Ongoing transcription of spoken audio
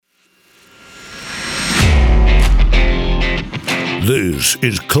This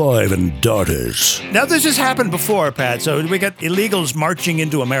is Clive and Dardis. Now, this has happened before, Pat. So we got illegals marching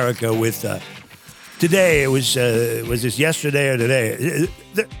into America with, today, was this yesterday or today?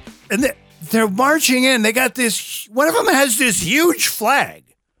 They're marching in. They got this, one of them has this huge flag,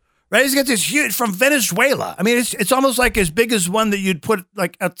 right? He's got this huge, from Venezuela. I mean, it's almost like as big as one that you'd put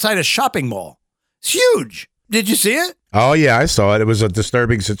like outside a shopping mall. It's huge. Did you see it? Oh, yeah, I saw it. It was a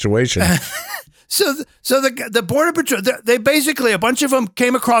disturbing situation. So the Border Patrol, they basically, a bunch of them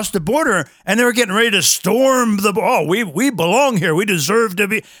came across the border and they were getting ready to storm we belong here. We deserve to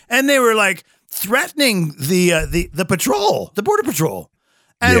be. And they were like threatening the patrol, the Border Patrol.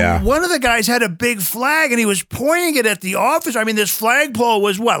 And one of the guys had a big flag and he was pointing it at the officer. I mean, this flagpole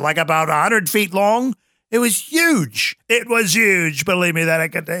was like about 100 feet long? It was huge. It was huge. Believe me,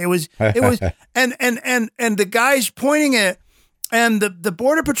 it was, and the guy's pointing it. And the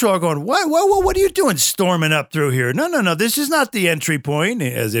Border Patrol are going, what are you doing storming up through here? No. This is not the entry point,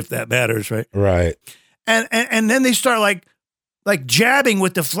 as if that matters, right? Right. And then they start like jabbing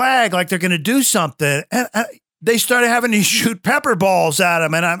with the flag, like they're going to do something. And they started having to shoot pepper balls at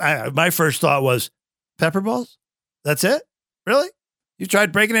them. And my first thought was, pepper balls? That's it? Really? You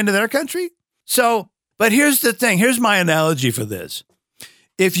tried breaking into their country? So, but here's the thing. Here's my analogy for this.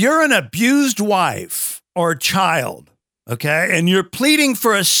 If you're an abused wife or child, okay, and you're pleading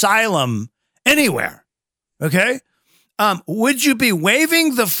for asylum anywhere, okay, would you be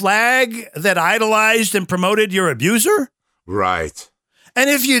waving the flag that idolized and promoted your abuser? Right. And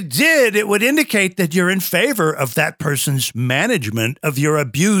if you did, it would indicate that you're in favor of that person's management of your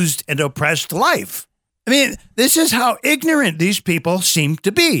abused and oppressed life. I mean, this is how ignorant these people seem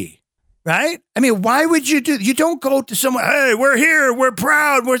to be. Right? I mean, why would you you don't go to someone, hey, we're here, we're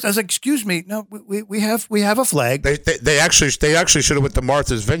proud. I was like, excuse me, no, we have a flag. They actually should have went to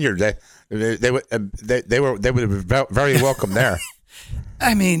Martha's Vineyard. They would be very welcome there.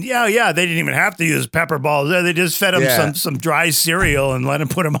 I mean, yeah, they didn't even have to use pepper balls. They just fed them some dry cereal and let them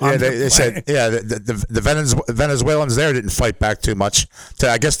put them on. Yeah, they said, the Venezuelans there didn't fight back too much.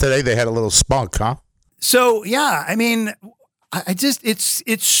 I guess today they had a little spunk, huh? So, yeah, I mean,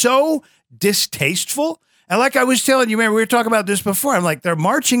 it's so distasteful. And like I was telling you, man, we were talking about this before. I'm like, they're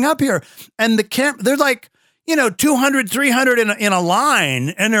marching up here and they're like, 200, 300 in a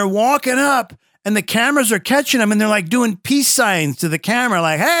line and they're walking up and the cameras are catching them and they're like doing peace signs to the camera.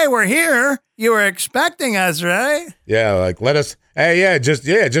 Like, hey, we're here. You were expecting us, right? Yeah. Like, just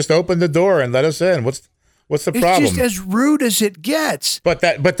open the door and let us in. What's the problem? It's just as rude as it gets. But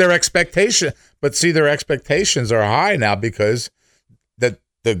their expectations are high now because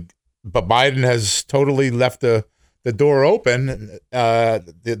but Biden has totally left the door open,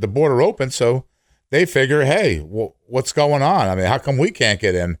 the border open. So they figure, hey, what's going on? I mean, how come we can't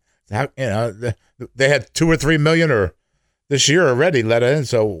get in? They had 2 or 3 million this year already let in.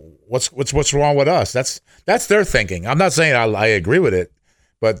 So what's wrong with us? That's their thinking. I'm not saying I agree with it,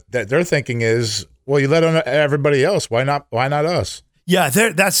 but their thinking is, well, you let on everybody else. Why not us? Yeah,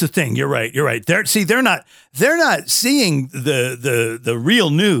 that's the thing. You're right. They're not seeing the real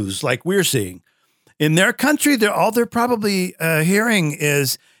news like we're seeing. In their country, they're probably hearing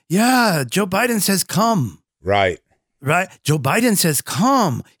is, yeah, Joe Biden says come. Right. Joe Biden says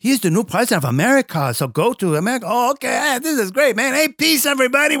come. He's the new president of America, so go to America. Oh, okay, this is great, man. Hey, peace,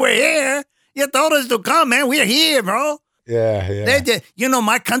 everybody. We're here. You told us to come, man. We're here, bro. Yeah.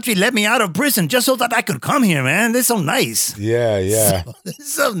 My country let me out of prison just so that I could come here, man. This is so nice. Yeah. This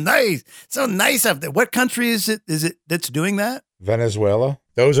is so nice. So nice up there. What country is it that's doing that? Venezuela.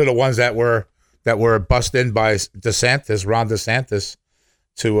 Those are the ones that were bussed in by Ron DeSantis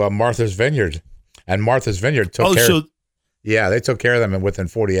to Martha's Vineyard. And Martha's Vineyard took care of. Yeah, they took care of them within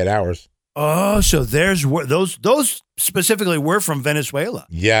 48 hours. Oh, so those specifically were from Venezuela.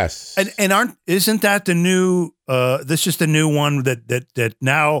 Yes. And isn't that the new this is the new one that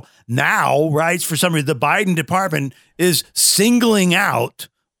now right, for some reason the Biden department is singling out,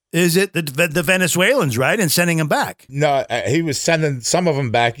 is it the Venezuelans, right, and sending them back? No, he was sending some of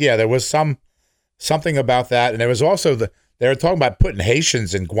them back. Yeah, there was something about that, and there was also they were talking about putting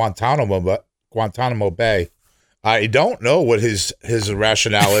Haitians in Guantanamo Bay. I don't know what his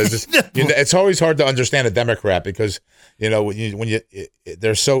rationale is. It's always hard to understand a Democrat because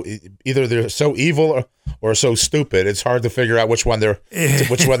they're so evil or so stupid. It's hard to figure out which one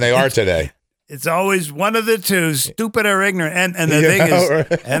they are today. It's always one of the two, stupid or ignorant. And the thing is,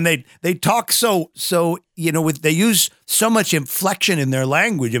 right. And they talk so they use so much inflection in their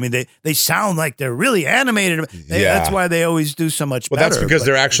language. I mean, they sound like they're really animated. That's why they always do so much better. Well, that's because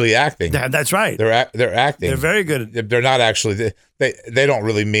they're actually acting. That's right. They're acting. They're very good. They're not actually. They don't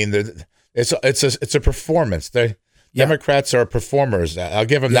really mean that. It's a performance. Yeah. Democrats are performers. I'll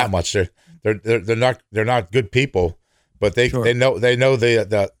give them that much. They're not good people, but they know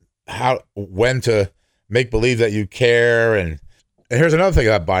the when to make believe that you care. And here's another thing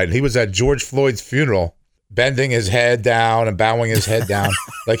about Biden. He was at George Floyd's funeral, bending his head down and bowing his head down,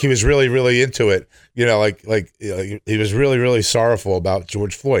 like he was really, really into it. He was really, really sorrowful about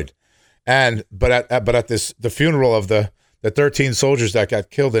George Floyd. But at the funeral of the 13 soldiers that got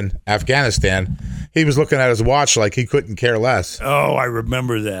killed in Afghanistan, he was looking at his watch like he couldn't care less. Oh, I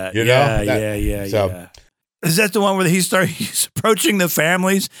remember that. Yeah. So, is that the one where he's approaching the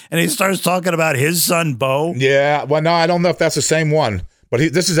families and he starts talking about his son Bo? Yeah. Well, no, I don't know if that's the same one, but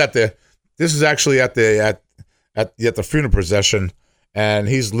this is actually at the funeral procession, and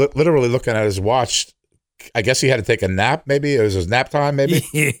he's literally looking at his watch. I guess he had to take a nap. Maybe it was his nap time. Maybe.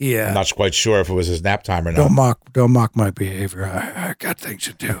 Yeah. I'm not quite sure if it was his nap time or not. Don't mock my behavior. I got things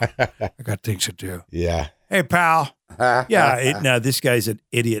to do. Yeah. Hey, pal. No, this guy's an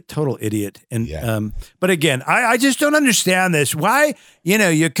idiot, total idiot. And but again, I just don't understand this. Why,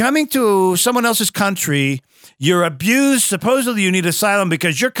 you're coming to someone else's country, you're abused, supposedly you need asylum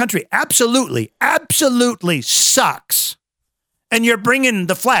because your country absolutely sucks. And you're bringing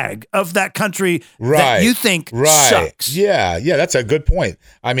the flag of that country that you think sucks. Yeah, that's a good point.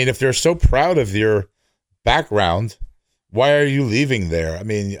 I mean, if they're so proud of your background, why are you leaving there? I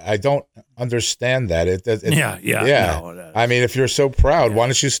mean, I don't understand that. No. I mean, if you're so proud, why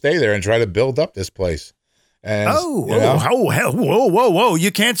don't you stay there and try to build up this place? And, whoa.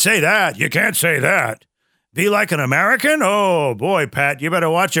 You can't say that. Be like an American? Oh, boy, Pat, you better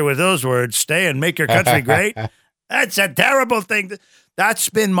watch it with those words. Stay and make your country great. That's a terrible thing. That's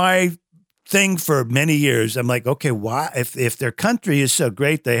been my thing for many years. I'm like, okay, why? If their country is so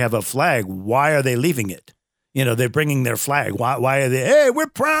great, they have a flag, why are they leaving it? They're bringing their flag. Why are they, hey, we're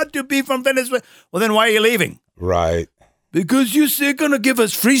proud to be from Venezuela. Well, then why are you leaving? Right. Because you're going to give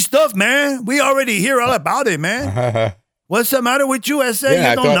us free stuff, man. We already hear all about it, man. What's the matter with USA? Yeah,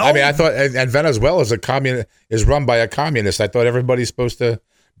 you don't know? I thought, and Venezuela is run by a communist. I thought everybody's supposed to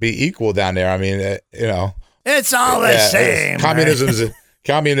be equal down there. I mean, It's all the same.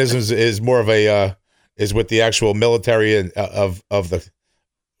 Communism is more of is with the actual military and of the,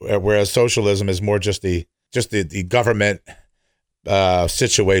 whereas socialism is more just the government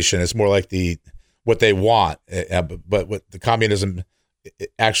situation. It's more like what they want. But with the communism,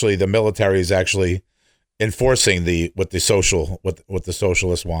 actually, the military is actually enforcing what the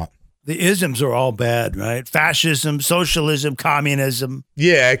socialists want. The isms are all bad, right? Fascism, socialism, communism.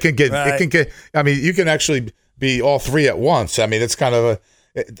 Yeah, it can get. I mean, you can actually be all three at once. I mean, it's kind of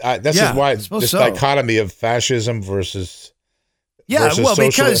this is why this dichotomy of fascism versus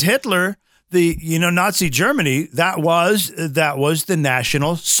because Hitler, the Nazi Germany, that was the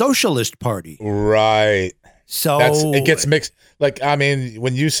National Socialist Party, right? So it gets mixed. Like, I mean,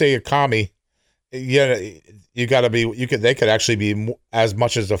 when you say a commie, you got to be. They could actually be as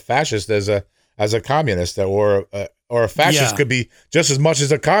much as a fascist as a communist, or a fascist could be just as much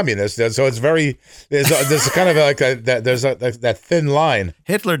as a communist. So it's there's kind of like that thin line.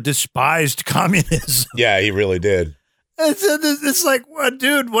 Hitler despised communism. Yeah, he really did. It's like, well,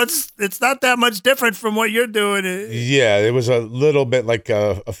 dude, it's not that much different from what you're doing. Yeah, it was a little bit like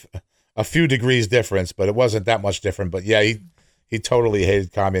a few degrees difference, but it wasn't that much different. But yeah, he totally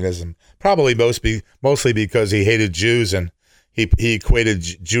hated communism. Probably mostly because he hated Jews, and he equated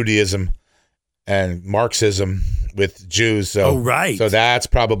Judaism and Marxism with Jews. So, so that's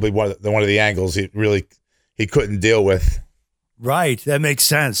probably one of the angles he couldn't deal with. Right. That makes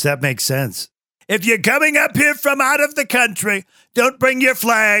sense. If you're coming up here from out of the country, don't bring your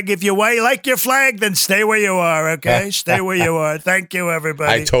flag. If you like your flag, then stay where you are, okay? Stay where you are. Thank you,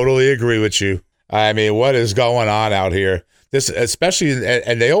 everybody. I totally agree with you. I mean, what is going on out here? This, especially,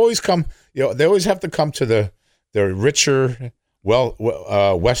 and they always come, they always have to come to the richer,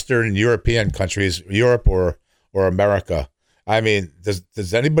 Western European countries, Europe or America. I mean,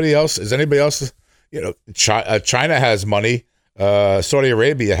 does anybody else? China has money. Saudi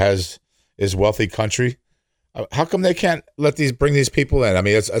Arabia is wealthy country. How come they can't bring these people in? I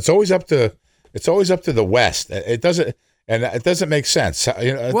mean, it's always up to the West. It doesn't make sense.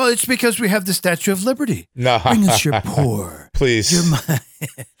 Well, it's because we have the Statue of Liberty. No, bring us your poor. Please.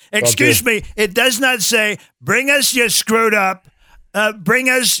 Excuse me. It does not say bring us your screwed up. Bring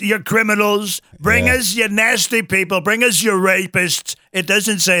us your criminals. Bring us your nasty people. Bring us your rapists. It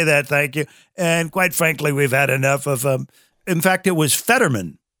doesn't say that. Thank you. And quite frankly, we've had enough of them. In fact, it was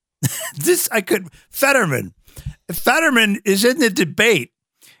Fetterman. Fetterman. Fetterman is in the debate.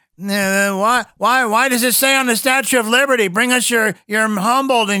 Why does it say on the Statue of Liberty, bring us your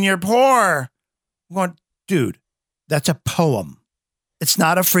humbled and your poor? I'm going, dude, That's a poem. It's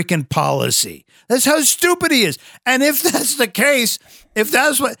not a freaking policy. That's how stupid he is. And if that's the case, if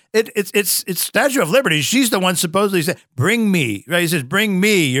that's what it's Statue of Liberty, she's the one supposedly said, "Bring me." Right? He says, "Bring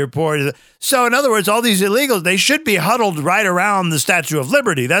me your poor." So in other words, all these illegals, they should be huddled right around the Statue of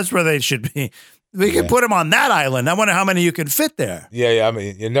Liberty. That's where they should be. We could put them on that island. I wonder how many you can fit there. Yeah. I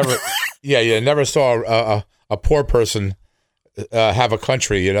mean, you never saw a poor person have a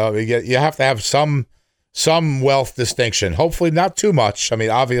country. You know, you have to have some wealth distinction. Hopefully not too much. I mean,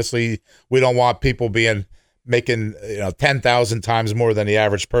 obviously we don't want people making 10,000 times more than the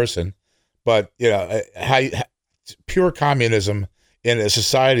average person, but pure communism in a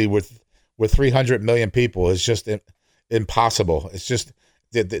society with 300 million people is just impossible. It's just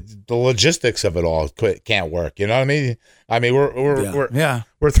the logistics of it all can't work. You know what I mean? I mean,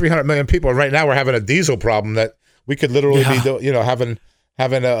 we're 300 million people, and right now we're having a diesel problem that we could literally be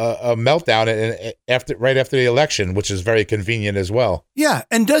having a meltdown right after the election, which is very convenient as well. Yeah,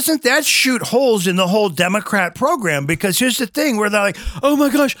 and doesn't that shoot holes in the whole Democrat program? Because here's the thing, where they're like, oh my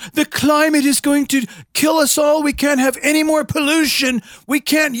gosh, the climate is going to kill us all. We can't have any more pollution. We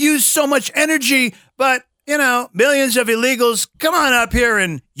can't use so much energy. But, millions of illegals, come on up here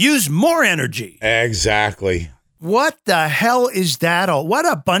and use more energy. Exactly. What the hell is that all? What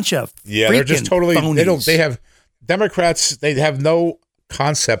a bunch of they're just totally phonies. Democrats, they have no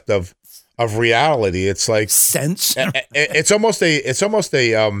concept of reality. It's like sense. It's almost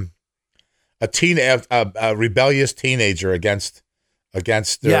a rebellious teenager against their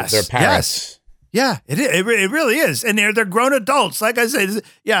parents. Yes. Yeah, it really is. And they're grown adults. Like I say,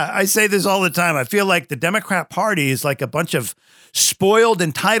 I say this all the time. I feel like the Democrat Party is like a bunch of spoiled,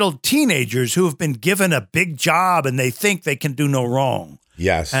 entitled teenagers who have been given a big job and they think they can do no wrong.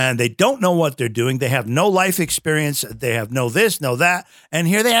 Yes. And they don't know what they're doing. They have no life experience. They have no this, no that. And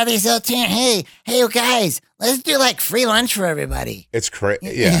here they are, these little hey, you guys, let's do like free lunch for everybody. It's crazy.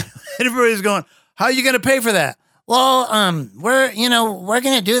 Yeah. And everybody's going, how are you going to pay for that? Well, we're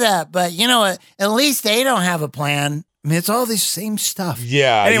going to do that. But, at least they don't have a plan. I mean, it's all this same stuff.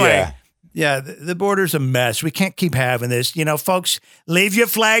 Yeah. Anyway. Yeah, the border's a mess. We can't keep having this. Folks, leave your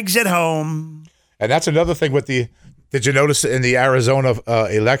flags at home. And that's another thing with did you notice in the Arizona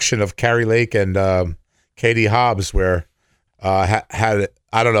election of Kari Lake and Katie Hobbs, where I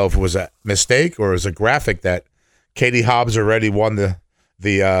don't know if it was a mistake or it was a graphic that Katie Hobbs already won the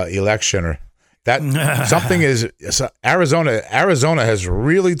election, or that something is Arizona has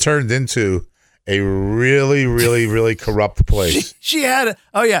really turned into a really, really, really corrupt place. She had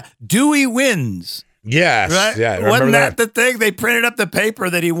Dewey wins. Yes, right? Yeah, wasn't that the thing? They printed up the paper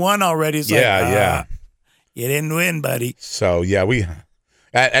that he won already. It's yeah. You didn't win, buddy. So yeah,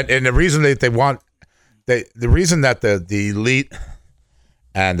 and the reason that the reason that the elite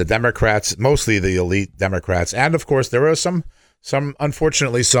and the Democrats, mostly the elite Democrats, and of course there are some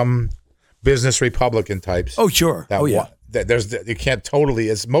unfortunately some business Republican types. Oh sure. You can't totally.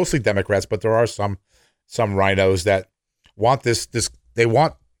 It's mostly Democrats, but there are some rhinos that want this. They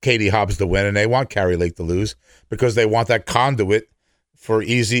want Katie Hobbs to win, and they want Kari Lake to lose because they want that conduit for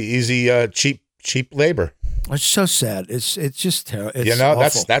easy, cheap labor. It's so sad. It's just terrible. It's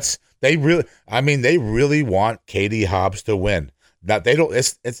awful. that's they really want Katie Hobbs to win. Now they don't.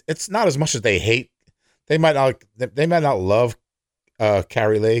 It's not as much as they hate. They might not love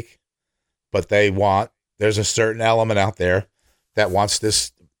Kari Lake, but there's a certain element out there that wants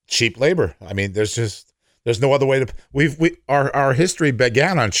this cheap labor. I mean, there's no other way to. Our history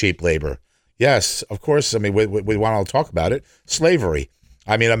began on cheap labor. Yes, of course. I mean, we want to talk about it. Slavery.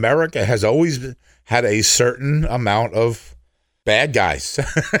 I mean, America has always had a certain amount of bad guys,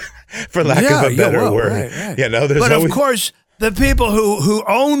 for lack of a better word. Right. But of course, the people who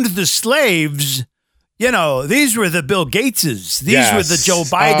owned the slaves, these were the Bill Gateses. These were the Joe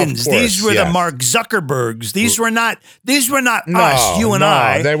Bidens. These were the Mark Zuckerbergs. These were not us, you and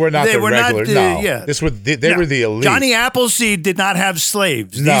I. They were not the regular. They were the elite. Johnny Appleseed did not have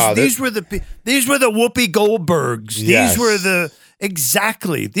slaves. These were the Whoopi Goldbergs. Yes. These were the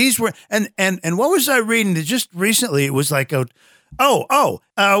exactly. These were and what was I reading? Just recently, it was like what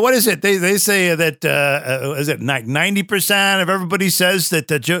is it? They say that is it 90% of everybody says that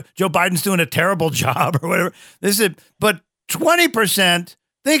Joe Biden's doing a terrible job or whatever. They said, but 20%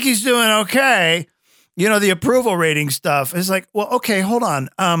 think he's doing okay. The approval rating stuff is like, well, okay, hold on.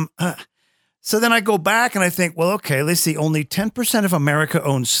 So then I go back and I think, well, okay, let's see. Only 10% of America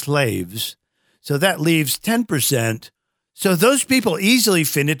owns slaves, so that leaves 10%. So those people easily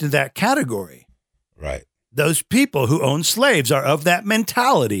fit into that category. Right. Those people who own slaves are of that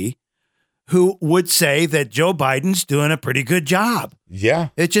mentality who would say that Joe Biden's doing a pretty good job. Yeah.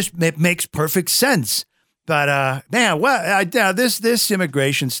 It makes perfect sense. But man, this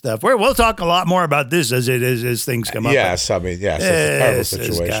immigration stuff. We'll talk a lot more about this as things come up. Yes, I mean, yes, it's a terrible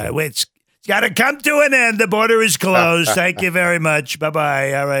situation. It's got to come to an end. The border is closed. Thank you very much. Bye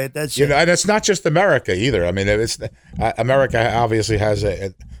bye. All right, that's it. And it's not just America either. I mean, America obviously has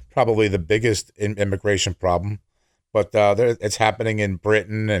probably the biggest immigration problem, but it's happening in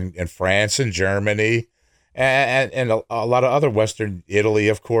Britain and France and Germany, and a lot of other Western Italy,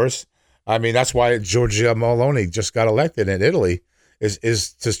 of course. I mean, that's why Giorgia Meloni just got elected in Italy,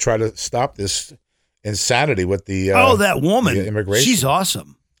 is to try to stop this insanity with the that woman, the immigration. She's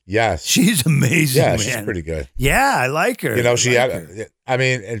awesome. Yes, she's amazing. Yeah, man. she's pretty good. Yeah, I like her. She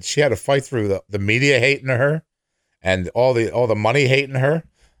and she had to fight through the media hating her, and all the money hating her.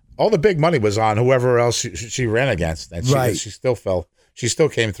 All the big money was on whoever else she ran against, and she still fell. She still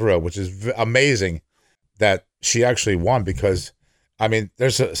came through, which is amazing that she actually won, because. I mean,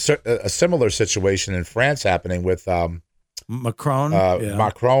 there's a similar situation in France happening with Macron,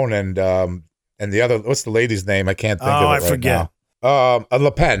 Macron, and the other. What's the lady's name? I can't think of it right forget. now.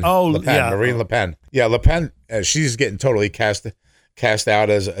 Le Pen. Le Pen. Yeah. Marine Le Pen. Yeah, Le Pen. She's getting totally cast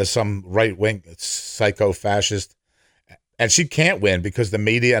out as some right wing psycho fascist, and she can't win because the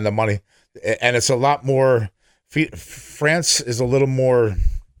media and the money, and it's a lot more. France is a little more.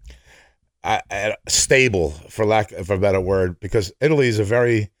 Stable, for lack of a better word, because Italy is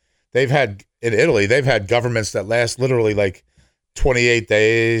they've had governments that last literally like 28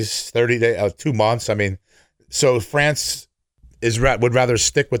 days, 30 days, 2 months. I mean, so France would rather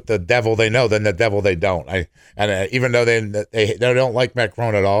stick with the devil they know than the devil they don't. Even though they don't like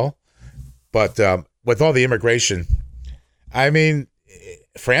Macron at all, but with all the immigration, I mean,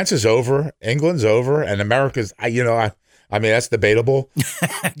 France is over, England's over, and America's. I mean, that's debatable.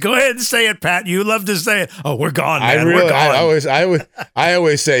 Go ahead and say it, Pat. You love to say it. Oh, we're gone, man. We're gone. I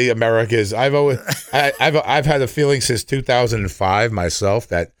always say America's. I've had a feeling since 2005 myself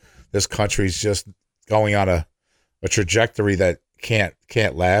that this country's just going on a trajectory that can't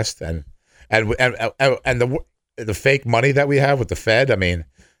last, and the fake money that we have with the Fed. I mean,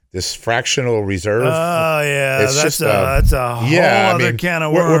 this fractional reserve. Oh yeah, that's a whole other can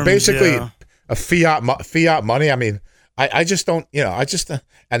of worms. We're basically a fiat money. I mean. I just don't,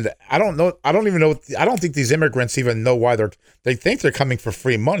 and I don't know. I don't even know. I don't think these immigrants even know why they think they're coming for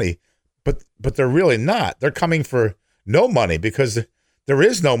free money, but they're really not. They're coming for no money because there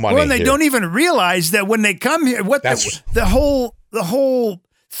is no money. Well, and they don't even realize that when they come here, the whole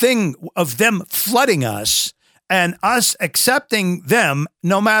thing of them flooding us and us accepting them,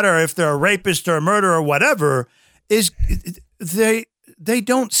 no matter if they're a rapist or a murderer or whatever, is they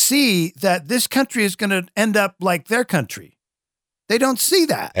don't see that this country is going to end up like their country. They don't see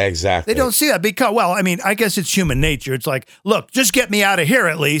that. Exactly. They don't see that because, well, I mean, I guess it's human nature. It's like, look, just get me out of here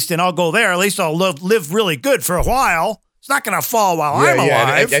at least, and I'll go there. At least I'll live really good for a while. It's not going to fall while I'm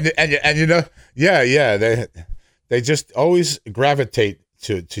alive. And they just always gravitate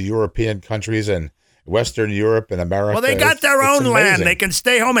to European countries and Western Europe and America. Well, they got their own land. They can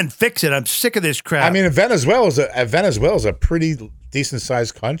stay home and fix it. I'm sick of this crap. I mean, Venezuela is a pretty decent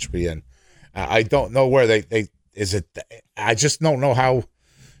sized country, and I don't know where I just don't know how.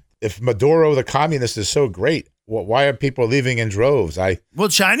 If Maduro, the communist, is so great, why are people leaving in droves? Well,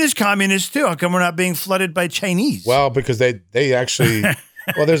 China's communist too. How come we're not being flooded by Chinese? Well, because they actually.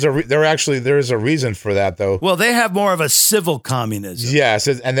 Well, there is a reason for that, though. Well, they have more of a civil communism. Yes,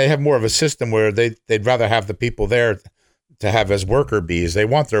 and they have more of a system where they'd rather have the people there to have as worker bees. They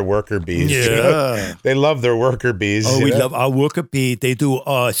want their worker bees. Yeah. They love their worker bees. Oh, we love our worker bees. They do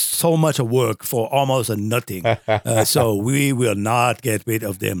so much work for almost nothing. So we will not get rid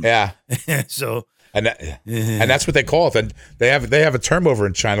of them. Yeah. So. And that's what they call it. And they have a term over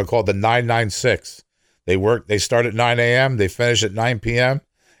in China called the 996. They start at 9 a.m., they finish at 9 p.m.,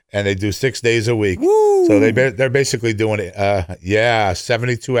 and they do 6 days a week. Woo! So they're basically doing it,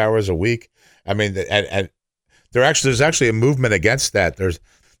 72 hours a week. I mean, and there's actually a movement against that.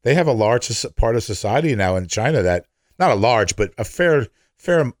 They have a large part of society now in China that, not a large, but a fair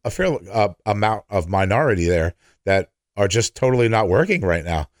amount of minority there that are just totally not working right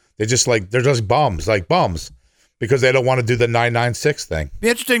now. They're just bums. Because they don't want to do the 996 thing. Be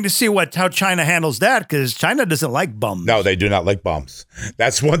interesting to see how China handles that, because China doesn't like bums. No, they do not like bums.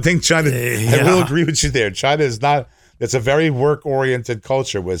 That's one thing China. I will agree with you there. China is not. It's a very work-oriented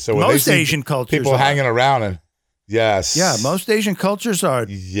culture with. So most Asian cultures, people hanging around and yes, yeah, most Asian cultures are.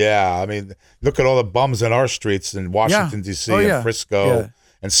 Yeah, I mean, look at all the bums in our streets in Washington D.C. and Frisco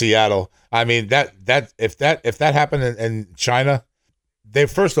and Seattle. I mean, if that happened in China,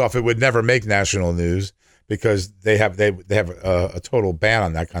 first off, it would never make national news. Because they have a total ban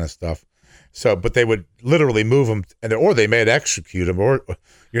on that kind of stuff, So, but they would literally move them, or they may execute them, or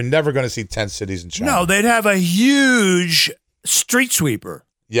you're never going to see tent cities in China. No, they'd have a huge street sweeper.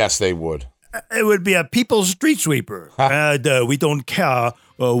 Yes, they would. It would be a people's street sweeper. We don't care.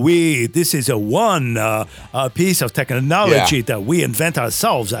 This is a piece of technology that we invent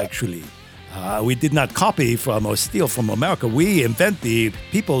ourselves, actually. We did not copy from or steal from America. We invent the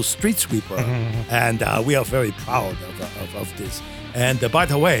people's street sweeper, and we are very proud of this. And by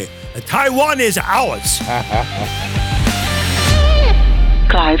the way, Taiwan is ours.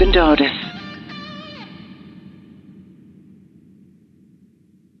 Clive and Dardis.